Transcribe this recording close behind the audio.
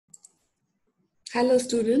Hello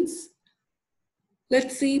students,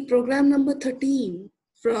 let's see program number 13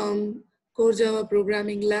 from Core Java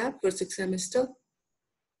Programming Lab for 6th semester.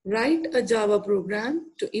 Write a Java program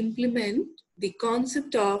to implement the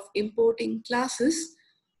concept of importing classes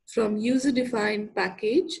from user-defined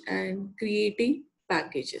package and creating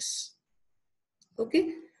packages.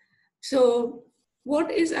 Okay, so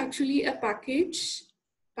what is actually a package?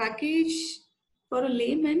 Package, for a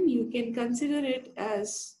layman, you can consider it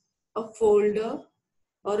as a folder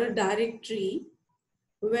or a directory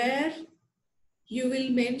where you will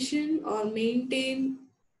mention or maintain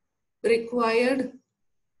required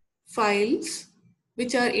files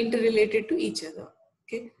which are interrelated to each other.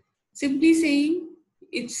 Okay, simply saying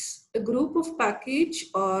it's a group of package,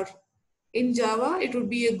 or in Java it would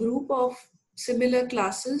be a group of similar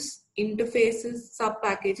classes, interfaces, sub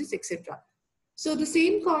packages, etc. So the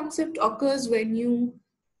same concept occurs when you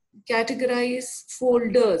categorize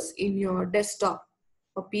folders in your desktop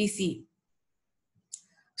or PC.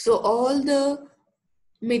 So all the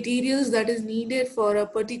materials that is needed for a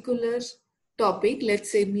particular topic,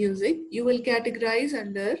 let's say music, you will categorize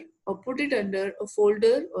under or put it under a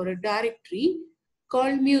folder or a directory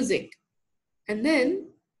called music. And then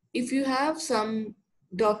if you have some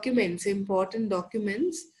documents, important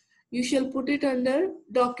documents, you shall put it under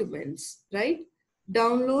documents, right?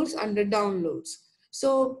 Downloads under downloads.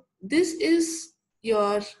 So this is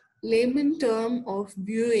your layman term of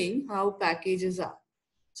viewing how packages are.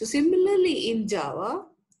 So similarly in Java,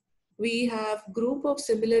 we have group of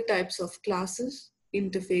similar types of classes,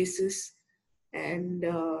 interfaces, and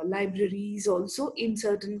libraries also in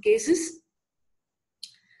certain cases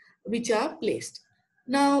which are placed.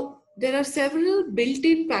 Now, there are several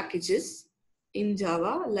built-in packages in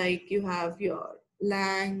Java, like you have your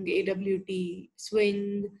lang, AWT,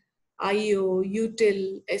 swing, IO,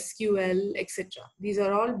 util, SQL, etc. These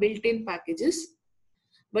are all built-in packages.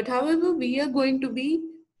 But however, we are going to be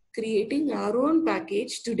creating our own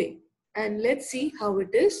package today, and let's see how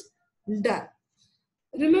it is done.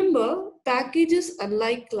 Remember, packages,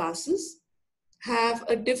 unlike classes, have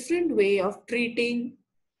a different way of treating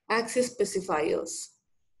access specifiers.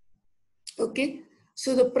 Okay,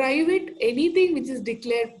 so the private, anything which is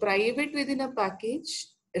declared private within a package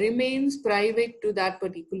remains private to that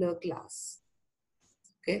particular class.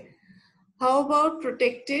 Okay, how about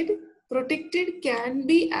protected? Protected can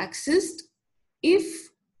be accessed if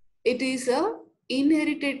it is a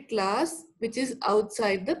inherited class which is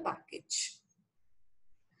outside the package.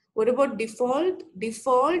 What about default?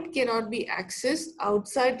 Default cannot be accessed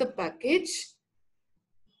outside the package,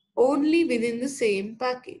 only within the same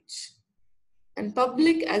package. And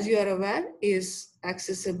public, as you are aware, is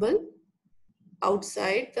accessible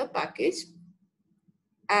outside the package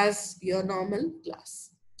as your normal class.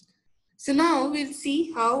 So now we'll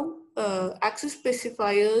see how access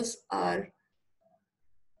specifiers are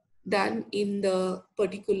done in the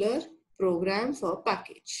particular program for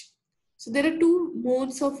package. So there are two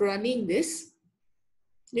modes of running this.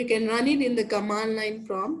 You can run it in the command line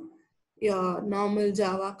from your normal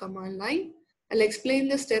Java command line. I'll explain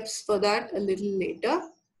the steps for that a little later.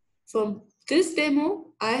 For this demo,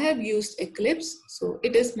 I have used Eclipse, so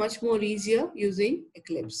it is much more easier using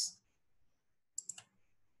Eclipse.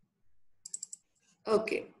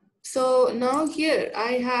 Okay, so now here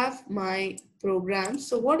I have my program.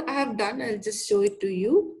 So what I have done, I'll just show it to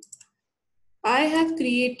you. I have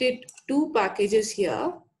created two packages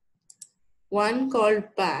here. One called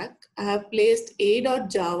pack. I have placed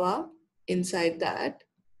a.java inside that.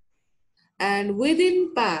 And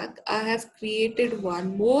within pack, I have created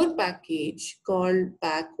one more package called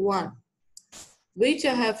pack1, which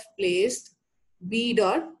I have placed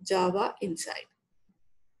b.java inside.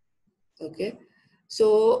 Okay.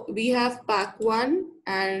 So we have pack1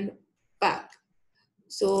 and pack.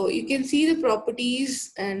 So you can see the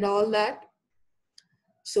properties and all that.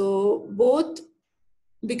 So both,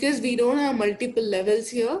 because we don't have multiple levels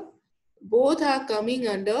here, both are coming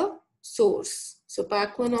under source. So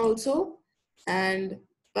pack1 also and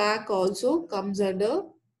pack also comes under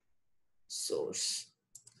source.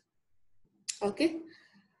 Okay.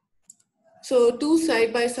 So two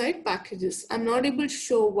side-by-side packages. I'm not able to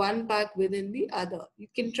show one pack within the other. You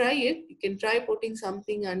can try it. You can try putting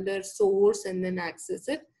something under source and then access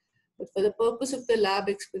it. But for the purpose of the lab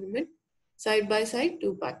experiment, side-by-side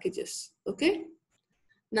two packages. Okay.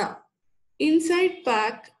 Now, inside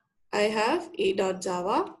pack, I have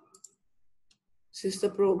a.java. This is the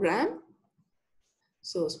program.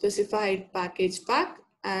 So specified package pack,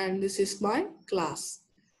 and this is my class.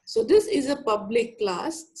 So this is a public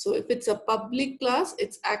class. So if it's a public class,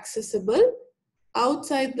 it's accessible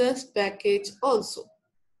outside this package also.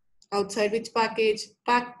 Outside which package?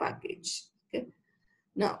 Pack package. Okay.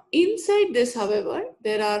 Now, inside this, however,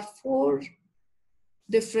 there are 4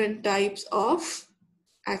 different types of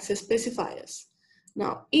access specifiers.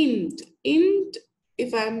 Now, int,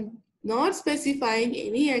 if I'm not specifying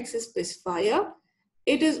any access specifier,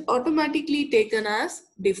 it is automatically taken as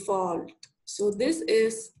default. So this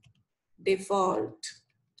is default.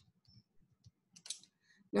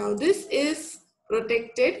 Now this is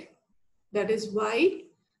protected, that is why.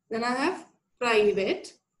 Then I have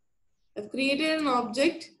private. I've created an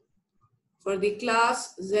object for the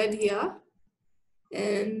class Z here,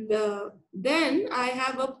 and then I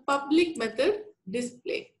have a public method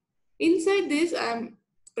display. Inside this I'm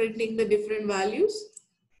printing the different values,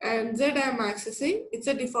 and Z I'm accessing. It's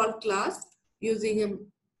a default class using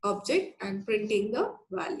an object and printing the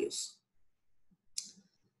values.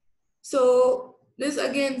 So this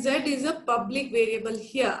again, Z is a public variable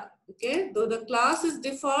here. Okay, though the class is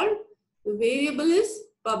default, the variable is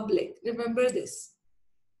public. Remember this.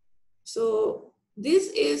 So this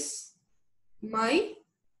is my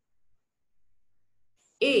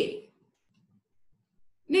A.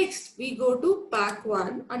 Next, we go to pack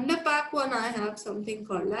 1. Under pack 1, I have something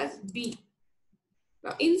called as B.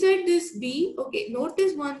 Now inside this B, okay,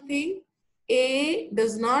 notice one thing. A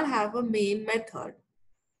does not have a main method.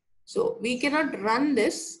 So we cannot run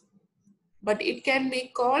this, but it can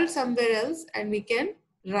be called somewhere else and we can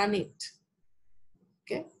run it.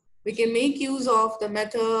 Okay, we can make use of the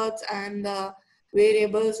methods and the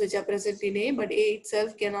variables which are present in A, but A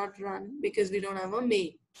itself cannot run because we don't have a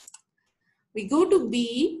main. We go to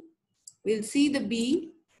B, we'll see the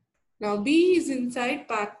B. Now B is inside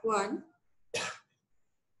pack 1,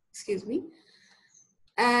 excuse me,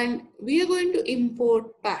 and we are going to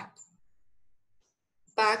import pack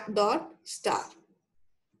dot star.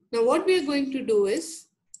 Now what we are going to do is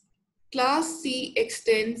class C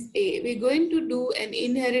extends A. We're going to do an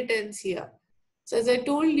inheritance here. So as I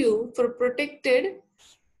told you, for protected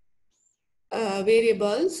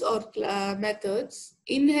variables or methods,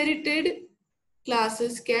 inherited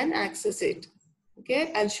classes can access it.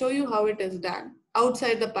 Okay, I'll show you how it is done.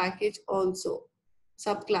 Outside the package also,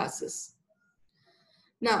 subclasses.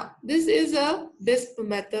 Now, this is a disp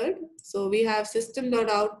method. So we have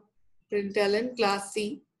system.out println class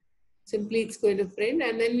C. Simply it's going to print,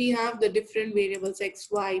 and then we have the different variables x,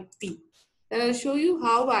 y, p. And I'll show you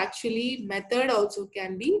how actually method also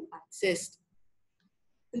can be accessed.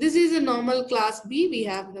 This is a normal class B. We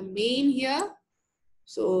have the main here.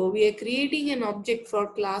 So we are creating an object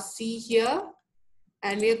for class C here,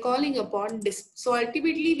 and we are calling upon disp. So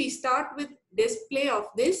ultimately we start with display of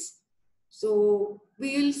this. So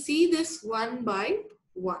we will see this one by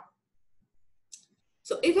one.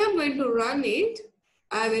 So if I'm going to run it,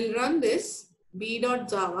 I will run this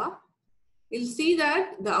b.java. We'll see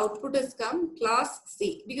that the output has come class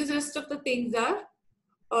C because the rest of the things are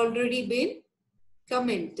already been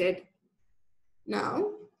commented.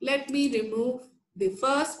 Now let me remove the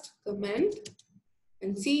first comment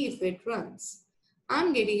and see if it runs.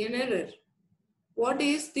 I'm getting an error. What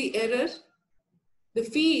is the error? The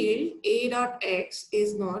field a.x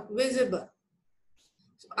is not visible.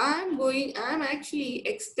 So I'm actually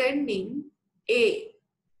extending A,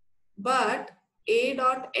 but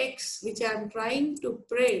a.x, which I'm trying to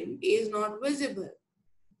print, is not visible.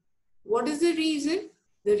 What is the reason?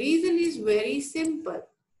 The reason is very simple.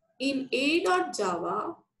 In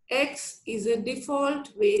a.java, x is a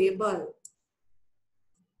default variable.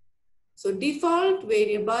 So default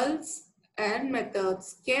variables and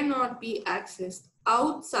methods cannot be accessed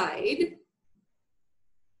outside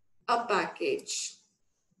a package.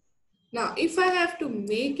 Now, if I have to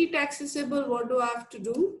make it accessible, what do I have to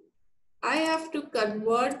do? I have to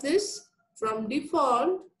convert this from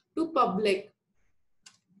default to public.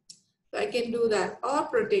 So I can do that, or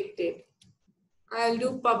protected. I'll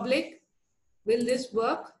do public. Will this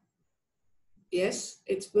work? Yes,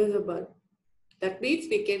 it's visible. That means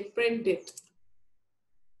we can print it.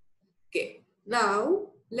 Okay, now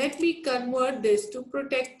let me convert this to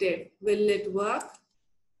protected. Will it work?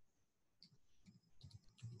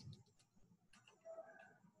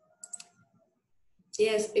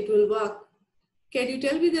 Yes, it will work. Can you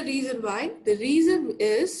tell me the reason why? The reason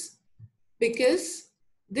is because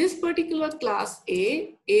this particular class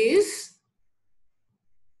A is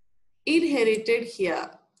inherited here,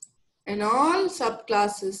 and all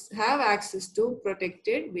subclasses have access to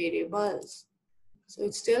protected variables. So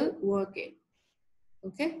it's still working.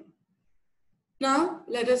 Okay. Now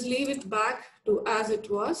let us leave it back to as it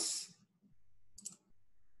was,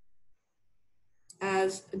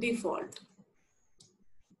 as default.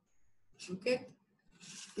 Okay.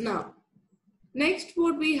 Now Next,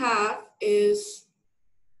 what we have is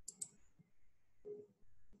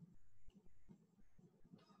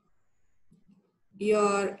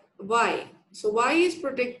your Y. So Y is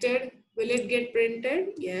protected. Will it get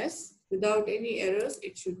printed? Yes. Without any errors,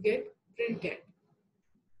 it should get printed.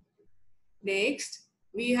 Next,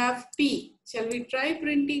 we have P. Shall we try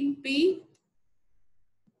printing P?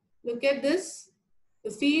 Look at this.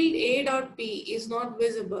 The field A dot P is not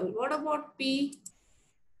visible. What about P?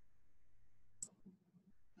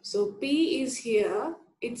 So P is here.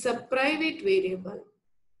 It's a private variable.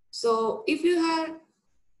 So if you are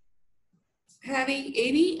having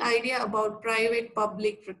any idea about private,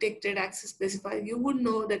 public, protected access specifier, you would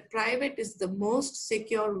know that private is the most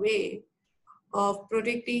secure way of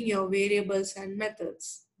protecting your variables and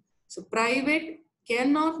methods. So private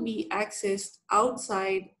cannot be accessed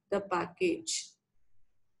outside the package.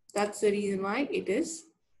 That's the reason why it is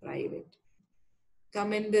private.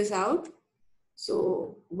 Comment this out.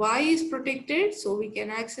 So Y is protected, so we can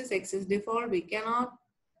access. X is default, we cannot.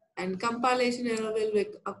 And compilation error will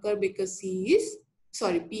occur because P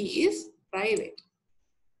is private.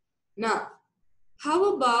 Now,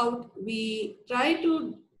 how about we try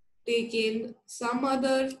to take in some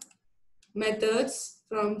other methods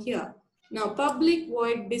from here. Now, public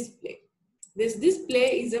void display. This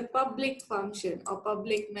display is a public function or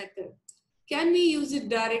public method. Can we use it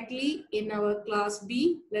directly in our class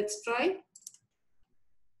B? Let's try.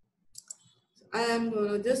 I am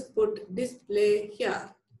going to just put display here.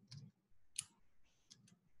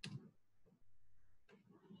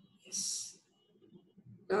 Yes.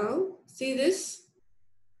 Now, see this?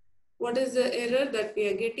 What is the error that we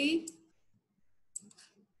are getting?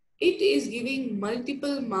 It is giving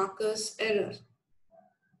multiple markers error.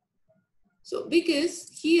 So,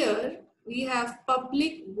 because here we have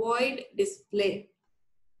public void display.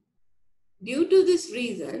 Due to this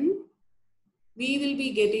reason, we will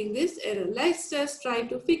be getting this error. Let's just try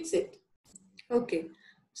to fix it. Okay.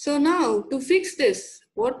 So now to fix this,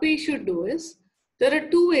 what we should do is, there are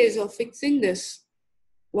two ways of fixing this.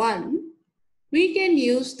 One, we can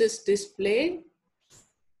use this display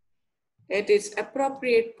at its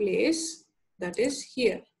appropriate place, that is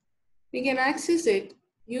here. We can access it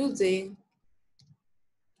using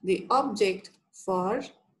the object for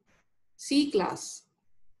C class.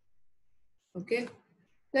 Okay,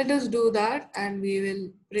 let us do that and we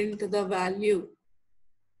will print the value.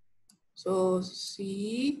 So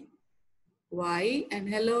C, Y and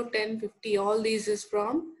hello 1050, all these is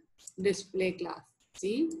from display class.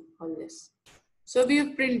 See all this. So we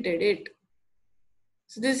have printed it.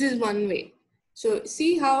 So this is one way. So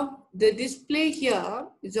see how the display here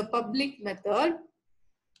is a public method,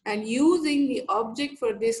 and using the object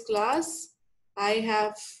for this class, I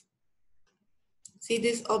have, see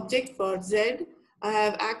this object for Z, I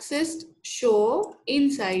have accessed show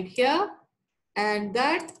inside here, and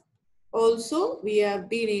that also we have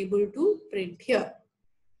been able to print here.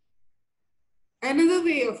 Another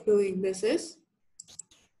way of doing this is,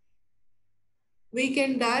 we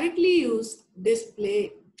can directly use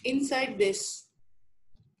display inside this.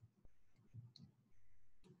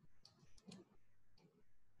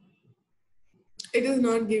 It is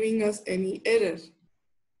not giving us any error.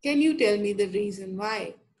 Can you tell me the reason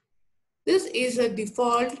why? This is a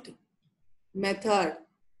default method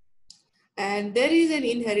and there is an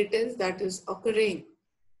inheritance that is occurring.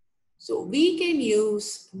 So we can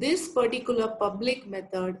use this particular public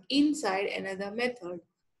method inside another method.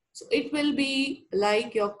 So it will be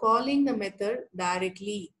like you're calling the method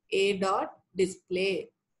directly, a.display.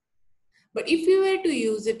 But if you were to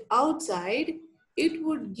use it outside, it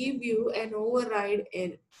would give you an override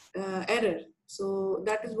error. So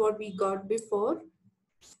that is what we got before.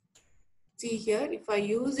 See here, if I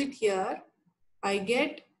use it here, I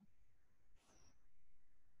get,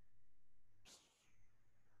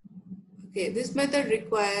 okay, this method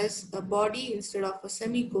requires a body instead of a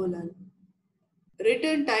semicolon.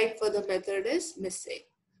 Return type for the method is missing.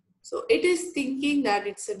 So it is thinking that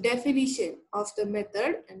it's a definition of the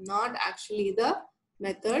method and not actually the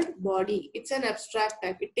method body. It's an abstract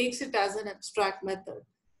type. It takes it as an abstract method.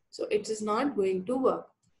 So it is not going to work.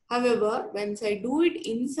 However, once I do it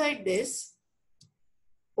inside this,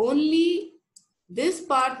 only this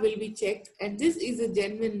part will be checked, and this is a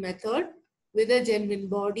genuine method with a genuine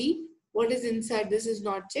body. What is inside this is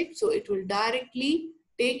not checked, so it will directly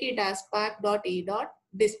take it as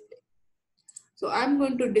pack.a.display. So I'm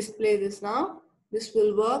going to display this now. This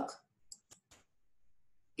will work.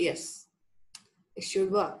 Yes, it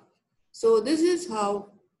should work. So this is how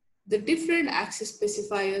the different access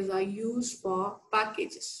specifiers are used for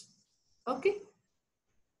packages. Okay.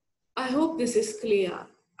 I hope this is clear.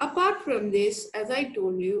 Apart from this, as I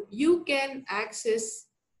told you, you can access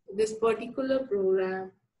this particular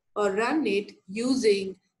program or run it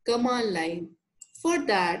using command line. For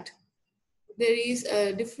that, there is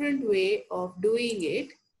a different way of doing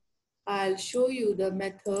it. I'll show you the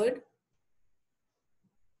method.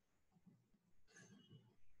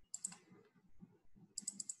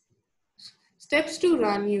 Steps to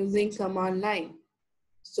run using command line.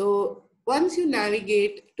 So once you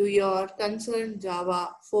navigate to your concerned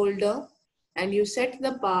Java folder and you set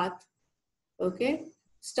the path, okay,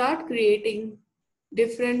 start creating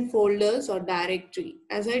different folders or directory.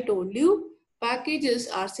 As I told you, packages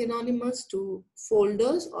are synonymous to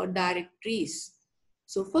folders or directories.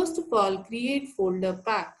 So first of all, create folder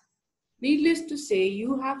pack. Needless to say,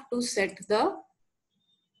 you have to set the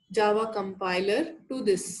Java compiler to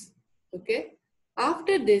this, okay?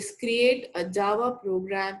 After this, create a Java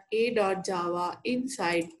program a.java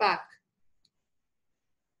inside pack.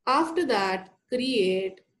 After that,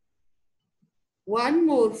 create one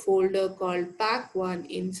more folder called pack1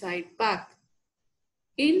 inside pack.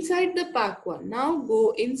 Inside the pack1, now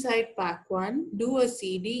go inside pack1, do a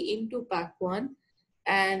cd into pack1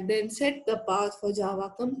 and then set the path for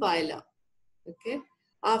Java compiler. Okay.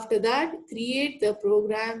 After that, create the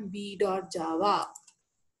program b.java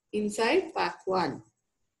inside pack1.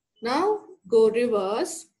 Now go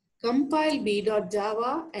reverse, compile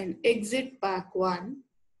b.java and exit pack1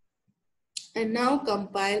 and now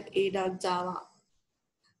compile a.java.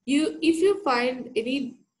 If you find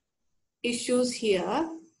any issues here,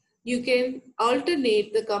 you can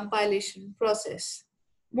alternate the compilation process.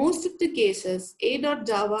 Most of the cases,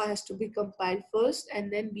 a.java has to be compiled first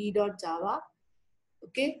and then b.java.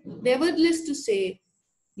 Okay. Nevertheless to say,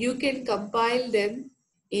 you can compile them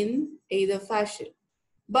in either fashion.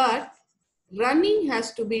 But running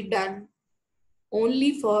has to be done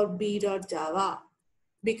only for b.java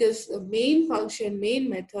because the main function, main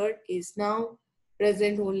method is now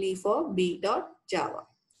present only for b.java.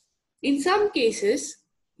 In some cases,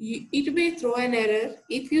 it may throw an error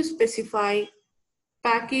if you specify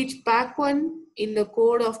package pack1 in the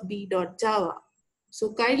code of b.java.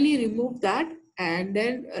 So kindly remove that and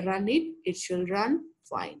then run it. It shall run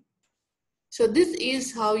fine. So this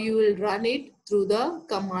is how you will run it through the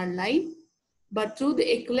command line. But through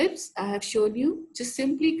the Eclipse, I have shown you, just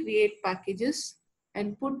simply create packages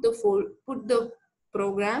and put the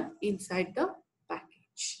program inside the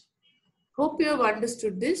package. Hope you have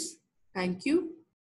understood this. Thank you.